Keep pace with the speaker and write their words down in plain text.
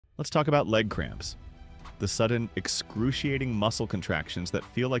Let's talk about leg cramps. The sudden, excruciating muscle contractions that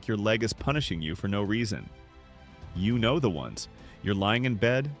feel like your leg is punishing you for no reason. You know the ones. You're lying in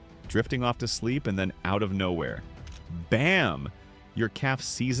bed, drifting off to sleep, and then out of nowhere, bam! Your calf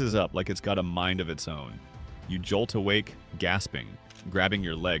seizes up like it's got a mind of its own. You jolt awake, gasping, grabbing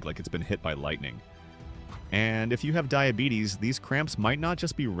your leg like it's been hit by lightning. And if you have diabetes, these cramps might not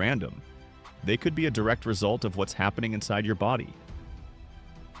just be random. They could be a direct result of what's happening inside your body.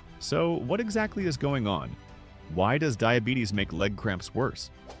 So, what exactly is going on? Why does diabetes make leg cramps worse?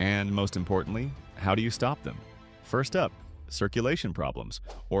 And most importantly, how do you stop them? First up, circulation problems,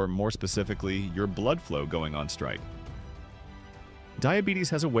 or more specifically, your blood flow going on strike. Diabetes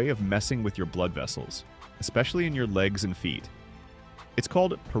has a way of messing with your blood vessels, especially in your legs and feet. It's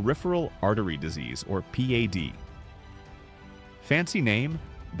called peripheral artery disease, or PAD. Fancy name,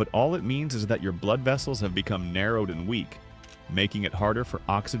 but all it means is that your blood vessels have become narrowed and weak, making it harder for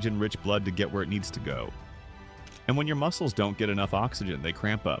oxygen-rich blood to get where it needs to go. And when your muscles don't get enough oxygen, they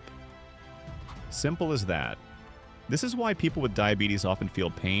cramp up. Simple as that. This is why people with diabetes often feel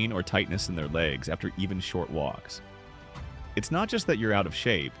pain or tightness in their legs after even short walks. It's not just that you're out of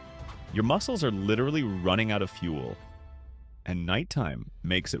shape, your muscles are literally running out of fuel. And nighttime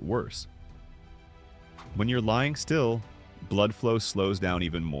makes it worse. When you're lying still, blood flow slows down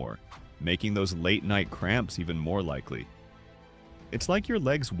even more, making those late-night cramps even more likely. It's like your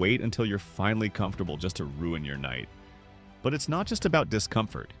legs wait until you're finally comfortable just to ruin your night. But it's not just about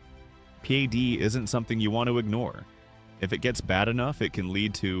discomfort. PAD isn't something you want to ignore. If it gets bad enough, it can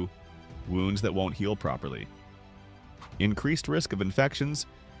lead to wounds that won't heal properly, increased risk of infections,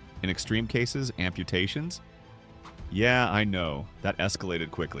 in extreme cases, amputations. Yeah, I know, that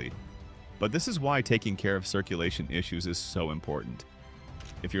escalated quickly. But this is why taking care of circulation issues is so important.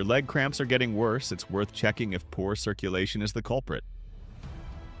 If your leg cramps are getting worse, it's worth checking if poor circulation is the culprit.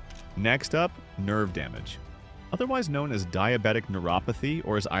 Next up, nerve damage. Otherwise known as diabetic neuropathy,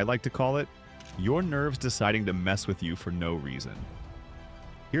 or as I like to call it, your nerves deciding to mess with you for no reason.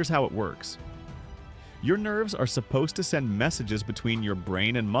 Here's how it works. Your nerves are supposed to send messages between your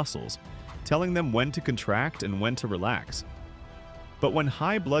brain and muscles, telling them when to contract and when to relax. But when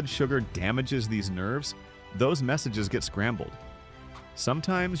high blood sugar damages these nerves, those messages get scrambled.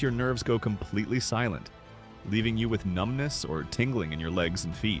 Sometimes your nerves go completely silent, leaving you with numbness or tingling in your legs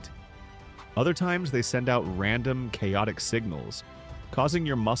and feet. Other times they send out random, chaotic signals, causing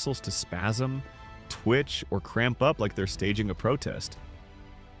your muscles to spasm, twitch, or cramp up like they're staging a protest.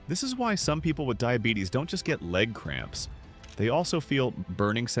 This is why some people with diabetes don't just get leg cramps. They also feel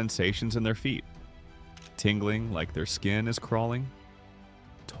burning sensations in their feet, tingling like their skin is crawling,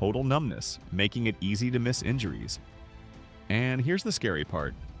 total numbness, making it easy to miss injuries. And here's the scary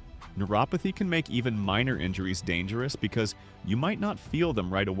part. Neuropathy can make even minor injuries dangerous because you might not feel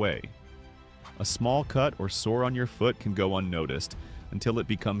them right away. A small cut or sore on your foot can go unnoticed until it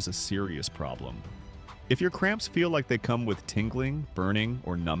becomes a serious problem. If your cramps feel like they come with tingling, burning,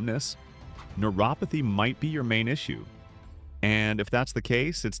 or numbness, neuropathy might be your main issue. And if that's the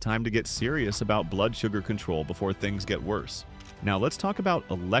case, it's time to get serious about blood sugar control before things get worse. Now let's talk about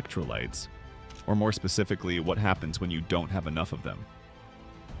electrolytes, or more specifically, what happens when you don't have enough of them.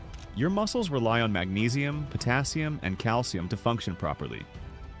 Your muscles rely on magnesium, potassium, and calcium to function properly.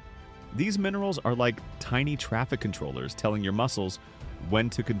 These minerals are like tiny traffic controllers telling your muscles when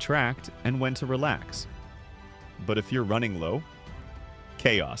to contract and when to relax. But if you're running low,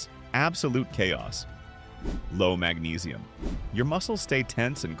 chaos, absolute chaos. Low magnesium. Your muscles stay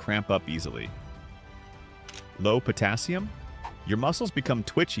tense and cramp up easily. Low potassium. Your muscles become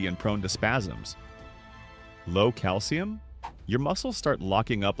twitchy and prone to spasms. Low calcium. Your muscles start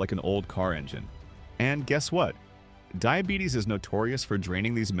locking up like an old car engine. And guess what? Diabetes is notorious for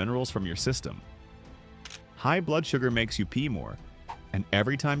draining these minerals from your system. High blood sugar makes you pee more, and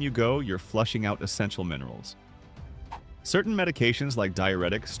every time you go, you're flushing out essential minerals. Certain medications like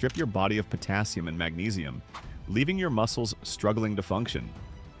diuretics strip your body of potassium and magnesium, leaving your muscles struggling to function.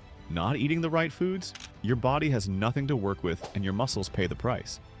 Not eating the right foods? Your body has nothing to work with and your muscles pay the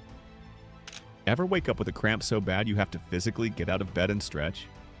price. Ever wake up with a cramp so bad you have to physically get out of bed and stretch?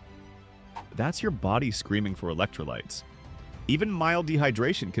 That's your body screaming for electrolytes. Even mild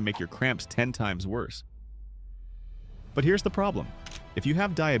dehydration can make your cramps 10 times worse. But here's the problem. If you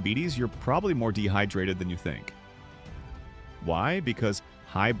have diabetes, you're probably more dehydrated than you think. Why? Because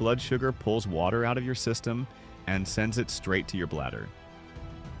high blood sugar pulls water out of your system and sends it straight to your bladder.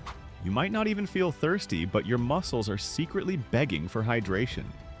 You might not even feel thirsty, but your muscles are secretly begging for hydration.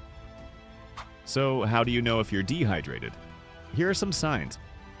 So how do you know if you're dehydrated? Here are some signs.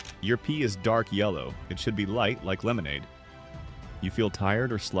 Your pee is dark yellow. It should be light like lemonade. You feel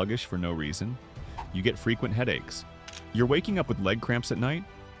tired or sluggish for no reason. You get frequent headaches. You're waking up with leg cramps at night.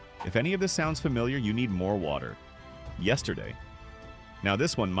 If any of this sounds familiar, you need more water. Yesterday. Now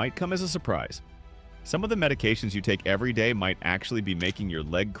this one might come as a surprise. Some of the medications you take every day might actually be making your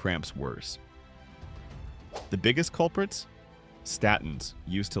leg cramps worse. The biggest culprits? Statins,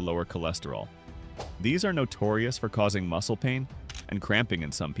 used to lower cholesterol. These are notorious for causing muscle pain and cramping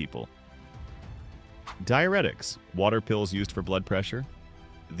in some people. Diuretics, water pills used for blood pressure.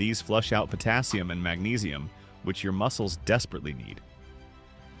 These flush out potassium and magnesium, which your muscles desperately need.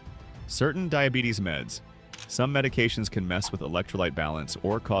 Certain diabetes meds. Some medications can mess with electrolyte balance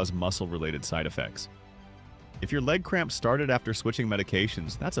or cause muscle-related side effects. If your leg cramps started after switching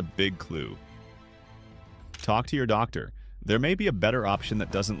medications, that's a big clue. Talk to your doctor. There may be a better option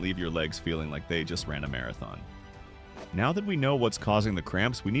that doesn't leave your legs feeling like they just ran a marathon. Now that we know what's causing the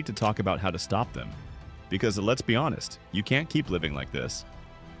cramps, we need to talk about how to stop them. Because let's be honest, you can't keep living like this.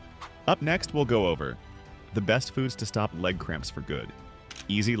 Up next, we'll go over the best foods to stop leg cramps for good,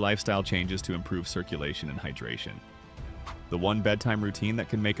 easy lifestyle changes to improve circulation and hydration, the one bedtime routine that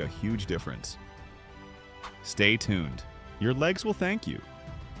can make a huge difference. Stay tuned. Your legs will thank you.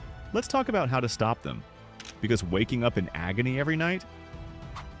 Let's talk about how to stop them. Because waking up in agony every night?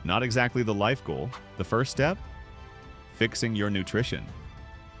 Not exactly the life goal. The first step? Fixing your nutrition.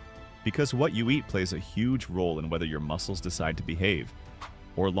 Because what you eat plays a huge role in whether your muscles decide to behave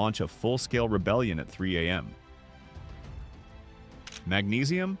or launch a full-scale rebellion at 3 a.m.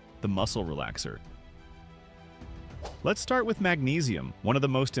 Magnesium, the muscle relaxer. Let's start with magnesium, one of the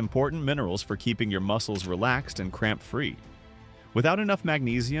most important minerals for keeping your muscles relaxed and cramp-free. Without enough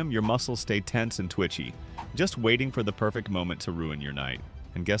magnesium, your muscles stay tense and twitchy, just waiting for the perfect moment to ruin your night.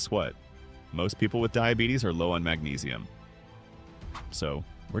 And guess what? Most people with diabetes are low on magnesium. So,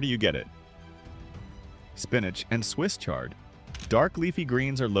 where do you get it? Spinach and Swiss chard. Dark leafy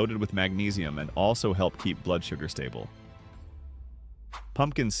greens are loaded with magnesium and also help keep blood sugar stable.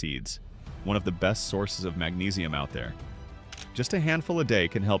 Pumpkin seeds, one of the best sources of magnesium out there. Just a handful a day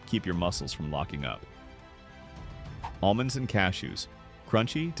can help keep your muscles from locking up. Almonds and cashews,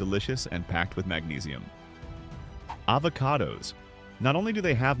 crunchy, delicious, and packed with magnesium. Avocados. Not only do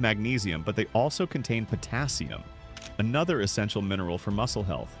they have magnesium, but they also contain potassium, another essential mineral for muscle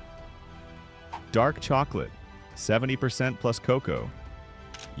health. Dark chocolate, 70% plus cocoa.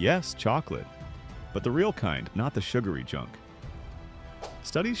 Yes, chocolate, but the real kind, not the sugary junk.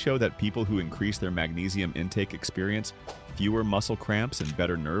 Studies show that people who increase their magnesium intake experience fewer muscle cramps and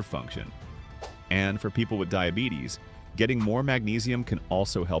better nerve function. And for people with diabetes, getting more magnesium can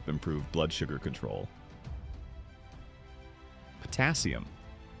also help improve blood sugar control. Potassium,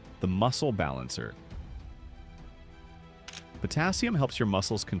 the muscle balancer. Potassium helps your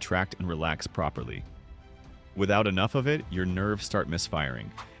muscles contract and relax properly. Without enough of it, your nerves start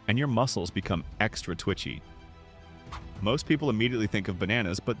misfiring, and your muscles become extra twitchy. Most people immediately think of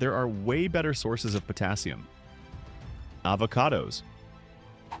bananas, but there are way better sources of potassium. Avocados.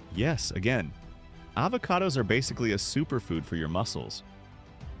 Yes, again, avocados are basically a superfood for your muscles.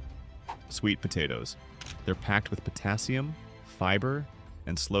 Sweet potatoes. They're packed with potassium, fiber,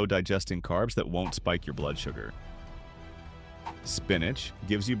 and slow-digesting carbs that won't spike your blood sugar. Spinach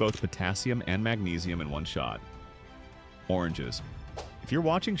gives you both potassium and magnesium in one shot. Oranges. If you're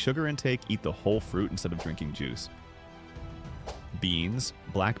watching sugar intake, eat the whole fruit instead of drinking juice. Beans,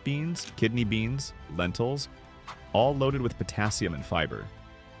 black beans, kidney beans, lentils, all loaded with potassium and fiber.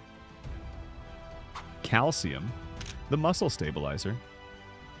 Calcium, the muscle stabilizer.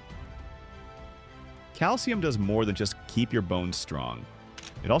 Calcium does more than just keep your bones strong.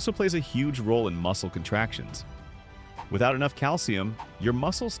 It also plays a huge role in muscle contractions. Without enough calcium, your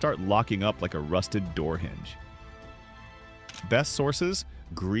muscles start locking up like a rusted door hinge. Best sources?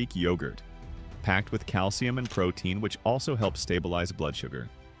 Greek yogurt, packed with calcium and protein, which also helps stabilize blood sugar.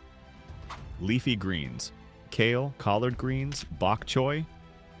 Leafy greens, kale, collard greens, bok choy.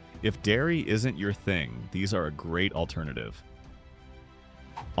 If dairy isn't your thing, these are a great alternative.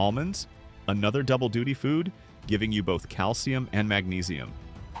 Almonds, another double-duty food, giving you both calcium and magnesium.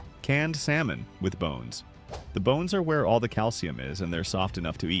 Canned salmon with bones. The bones are where all the calcium is, and they're soft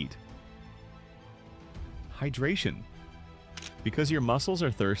enough to eat. Hydration. Because your muscles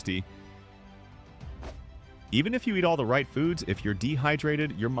are thirsty, even if you eat all the right foods, if you're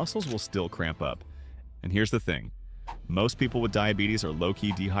dehydrated, your muscles will still cramp up. And here's the thing. Most people with diabetes are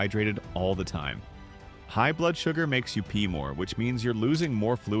low-key dehydrated all the time. High blood sugar makes you pee more, which means you're losing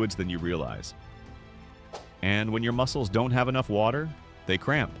more fluids than you realize. And when your muscles don't have enough water, they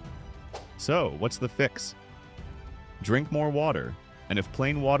cramp. So, what's the fix? Drink more water, and if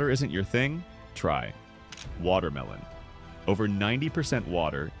plain water isn't your thing, try watermelon. over 90%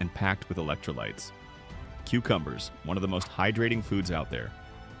 water and packed with electrolytes. Cucumbers, one of the most hydrating foods out there.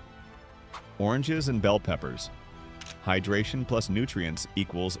 Oranges and bell peppers. Hydration plus nutrients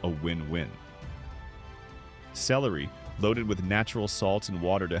equals a win-win. Celery, loaded with natural salts and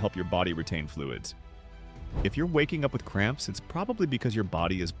water to help your body retain fluids. If you're waking up with cramps, it's probably because your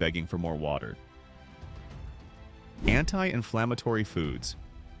body is begging for more water. Anti-inflammatory foods,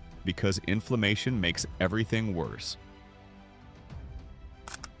 because inflammation makes everything worse.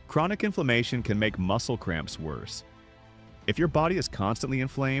 Chronic inflammation can make muscle cramps worse. If your body is constantly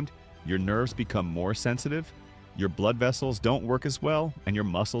inflamed, your nerves become more sensitive, your blood vessels don't work as well, and your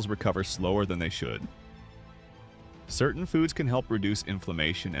muscles recover slower than they should. Certain foods can help reduce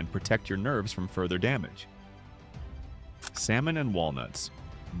inflammation and protect your nerves from further damage. Salmon and walnuts,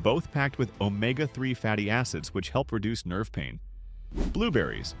 both packed with omega-3 fatty acids which help reduce nerve pain.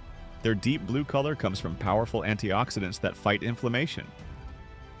 Blueberries, their deep blue color comes from powerful antioxidants that fight inflammation.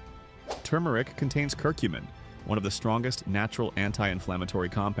 Turmeric contains curcumin, one of the strongest natural anti-inflammatory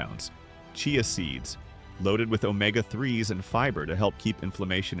compounds. Chia seeds, loaded with omega-3s and fiber to help keep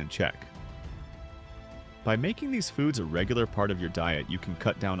inflammation in check. By making these foods a regular part of your diet, you can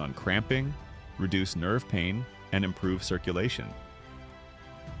cut down on cramping, reduce nerve pain, and improve circulation.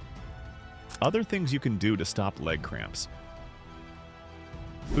 Other things you can do to stop leg cramps.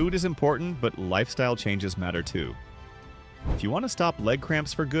 Food is important, but lifestyle changes matter too. If you want to stop leg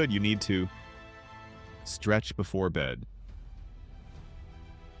cramps for good, you need to stretch before bed.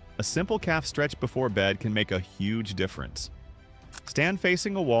 A simple calf stretch before bed can make a huge difference. Stand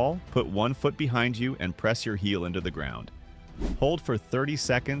facing a wall, put one foot behind you, and press your heel into the ground. Hold for 30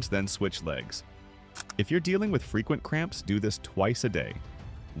 seconds, then switch legs. If you're dealing with frequent cramps, do this twice a day,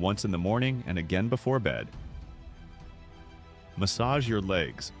 once in the morning and again before bed. Massage your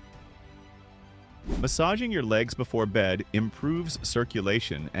legs. Massaging your legs before bed improves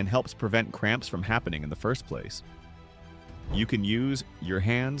circulation and helps prevent cramps from happening in the first place. You can use your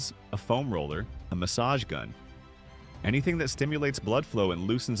hands, a foam roller, a massage gun. Anything that stimulates blood flow and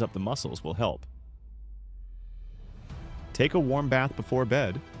loosens up the muscles will help. Take a warm bath before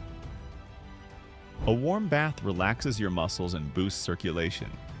bed. A warm bath relaxes your muscles and boosts circulation.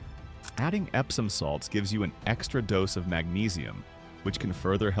 Adding Epsom salts gives you an extra dose of magnesium, which can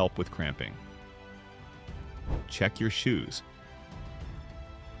further help with cramping. Check your shoes.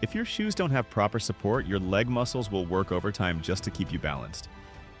 If your shoes don't have proper support, your leg muscles will work overtime just to keep you balanced.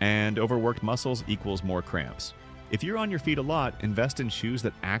 And overworked muscles equals more cramps. If you're on your feet a lot, invest in shoes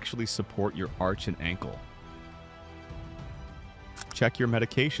that actually support your arch and ankle. Check your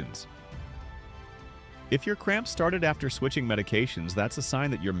medications. If your cramps started after switching medications, that's a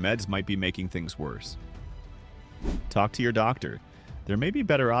sign that your meds might be making things worse. Talk to your doctor. There may be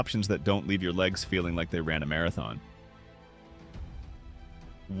better options that don't leave your legs feeling like they ran a marathon.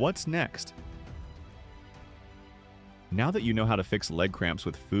 What's next? Now that you know how to fix leg cramps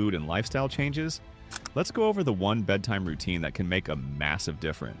with food and lifestyle changes, let's go over the one bedtime routine that can make a massive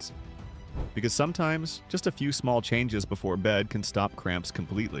difference. Because sometimes, just a few small changes before bed can stop cramps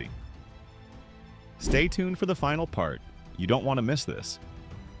completely. Stay tuned for the final part. You don't want to miss this.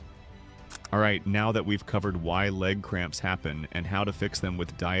 Alright, now that we've covered why leg cramps happen and how to fix them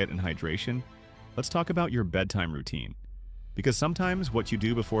with diet and hydration, let's talk about your bedtime routine. Because sometimes what you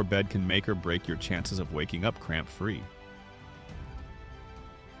do before bed can make or break your chances of waking up cramp-free.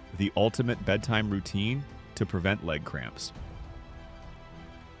 The ultimate bedtime routine to prevent leg cramps.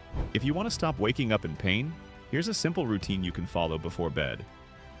 If you want to stop waking up in pain, here's a simple routine you can follow before bed.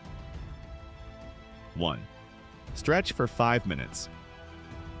 1. Stretch for 5 minutes.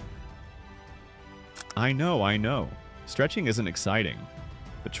 I know. Stretching isn't exciting.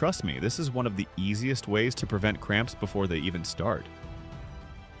 But trust me, this is one of the easiest ways to prevent cramps before they even start.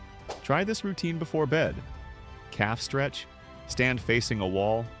 Try this routine before bed. Calf stretch, stand facing a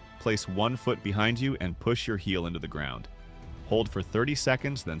wall, place one foot behind you and push your heel into the ground. Hold for 30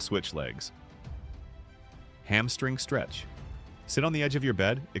 seconds, then switch legs. Hamstring stretch. Sit on the edge of your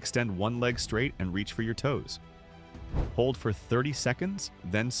bed, extend one leg straight and reach for your toes. Hold for 30 seconds,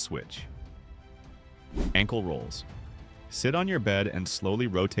 then switch. Ankle rolls. Sit on your bed and slowly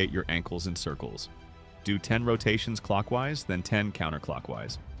rotate your ankles in circles. Do 10 rotations clockwise, then 10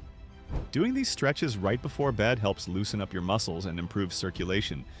 counterclockwise. Doing these stretches right before bed helps loosen up your muscles and improve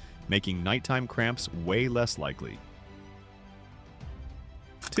circulation, making nighttime cramps way less likely.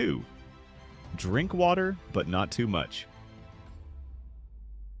 2. Drink water, but not too much.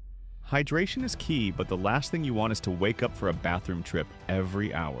 Hydration is key, but the last thing you want is to wake up for a bathroom trip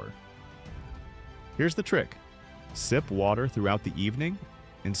every hour. Here's the trick. Sip water throughout the evening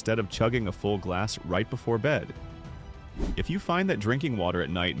instead of chugging a full glass right before bed. If you find that drinking water at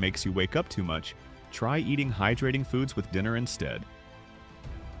night makes you wake up too much, try eating hydrating foods with dinner instead.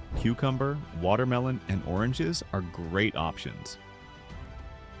 Cucumber, watermelon, and oranges are great options.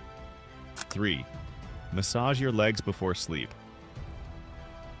 3. Massage your legs before sleep.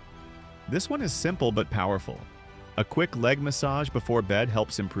 This one is simple but powerful. A quick leg massage before bed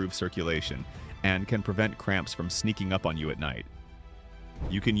helps improve circulation and can prevent cramps from sneaking up on you at night.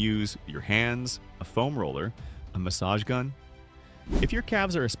 You can use your hands, a foam roller, a massage gun. If your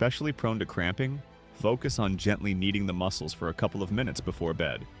calves are especially prone to cramping, focus on gently kneading the muscles for a couple of minutes before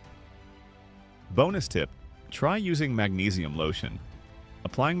bed. Bonus tip: try using magnesium lotion.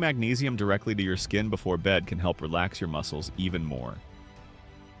 Applying magnesium directly to your skin before bed can help relax your muscles even more.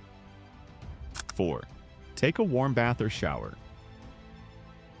 4. Take a warm bath or shower.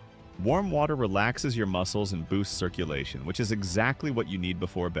 Warm water relaxes your muscles and boosts circulation, which is exactly what you need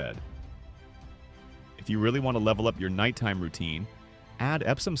before bed. If you really want to level up your nighttime routine, add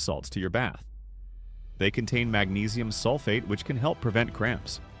Epsom salts to your bath. They contain magnesium sulfate, which can help prevent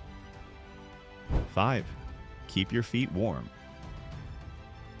cramps. 5. Keep your feet warm.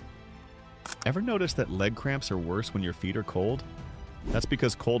 Ever notice that leg cramps are worse when your feet are cold? That's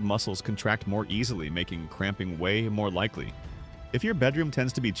because cold muscles contract more easily, making cramping way more likely. If your bedroom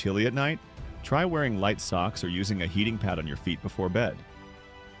tends to be chilly at night, try wearing light socks or using a heating pad on your feet before bed.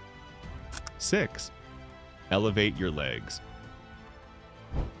 6. Elevate your legs.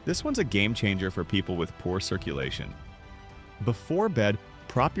 This one's a game changer for people with poor circulation. Before bed,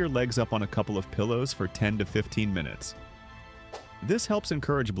 prop your legs up on a couple of pillows for 10 to 15 minutes. This helps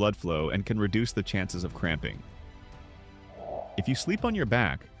encourage blood flow and can reduce the chances of cramping. If you sleep on your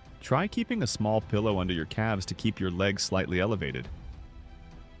back, try keeping a small pillow under your calves to keep your legs slightly elevated.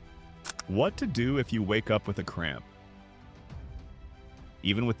 What to do if you wake up with a cramp?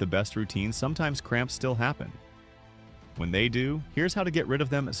 Even with the best routines, sometimes cramps still happen. When they do, here's how to get rid of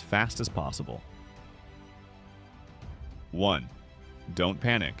them as fast as possible. 1. Don't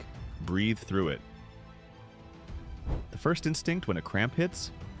panic. Breathe through it. The first instinct when a cramp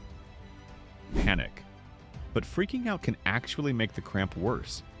hits? Panic. But freaking out can actually make the cramp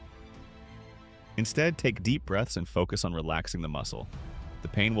worse. Instead, take deep breaths and focus on relaxing the muscle. The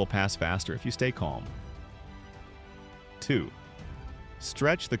pain will pass faster if you stay calm. 2.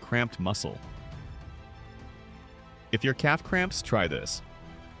 Stretch the cramped muscle. If your calf cramps, try this.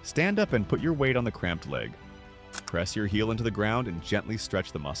 Stand up and put your weight on the cramped leg. Press your heel into the ground and gently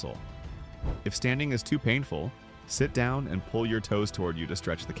stretch the muscle. If standing is too painful, sit down and pull your toes toward you to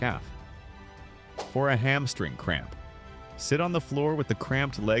stretch the calf. For a hamstring cramp, sit on the floor with the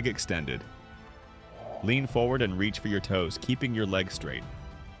cramped leg extended. Lean forward and reach for your toes, keeping your leg straight.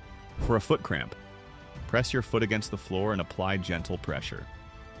 For a foot cramp, press your foot against the floor and apply gentle pressure.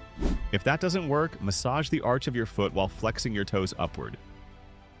 If that doesn't work, massage the arch of your foot while flexing your toes upward.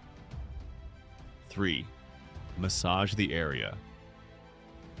 3. Massage the area.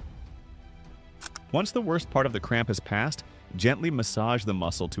 Once the worst part of the cramp has passed, gently massage the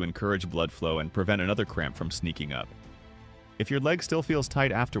muscle to encourage blood flow and prevent another cramp from sneaking up. If your leg still feels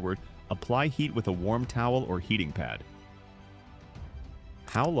tight afterward, apply heat with a warm towel or heating pad.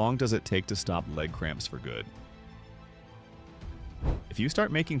 How long does it take to stop leg cramps for good? If you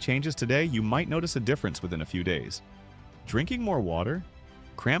start making changes today, you might notice a difference within a few days. Drinking more water?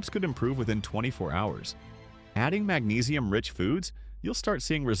 Cramps could improve within 24 hours. Adding magnesium-rich foods? You'll start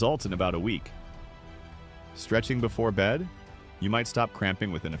seeing results in about a week. Stretching before bed? You might stop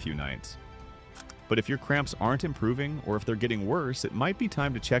cramping within a few nights. But if your cramps aren't improving or if they're getting worse, it might be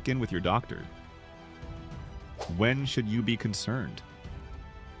time to check in with your doctor. When should you be concerned?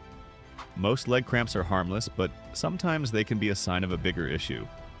 Most leg cramps are harmless, but sometimes they can be a sign of a bigger issue.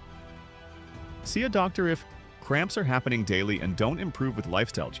 See a doctor if cramps are happening daily and don't improve with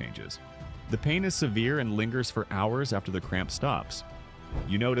lifestyle changes. The pain is severe and lingers for hours after the cramp stops.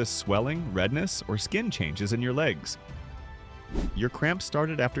 You notice swelling, redness, or skin changes in your legs. Your cramps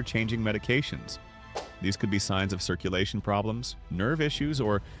started after changing medications. These could be signs of circulation problems, nerve issues,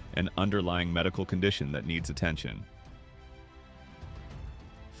 or an underlying medical condition that needs attention.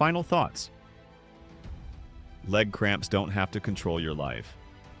 Final thoughts. Leg cramps don't have to control your life.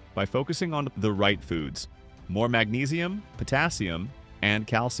 By focusing on the right foods, more magnesium, potassium, and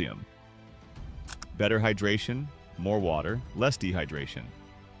calcium. Better hydration, more water, less dehydration.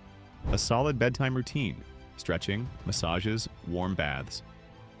 A solid bedtime routine, stretching, massages, warm baths.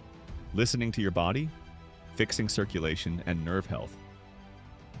 Listening to your body, fixing circulation and nerve health.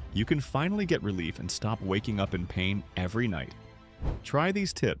 You can finally get relief and stop waking up in pain every night. Try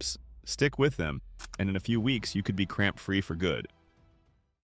these tips, stick with them, and in a few weeks you could be cramp-free for good.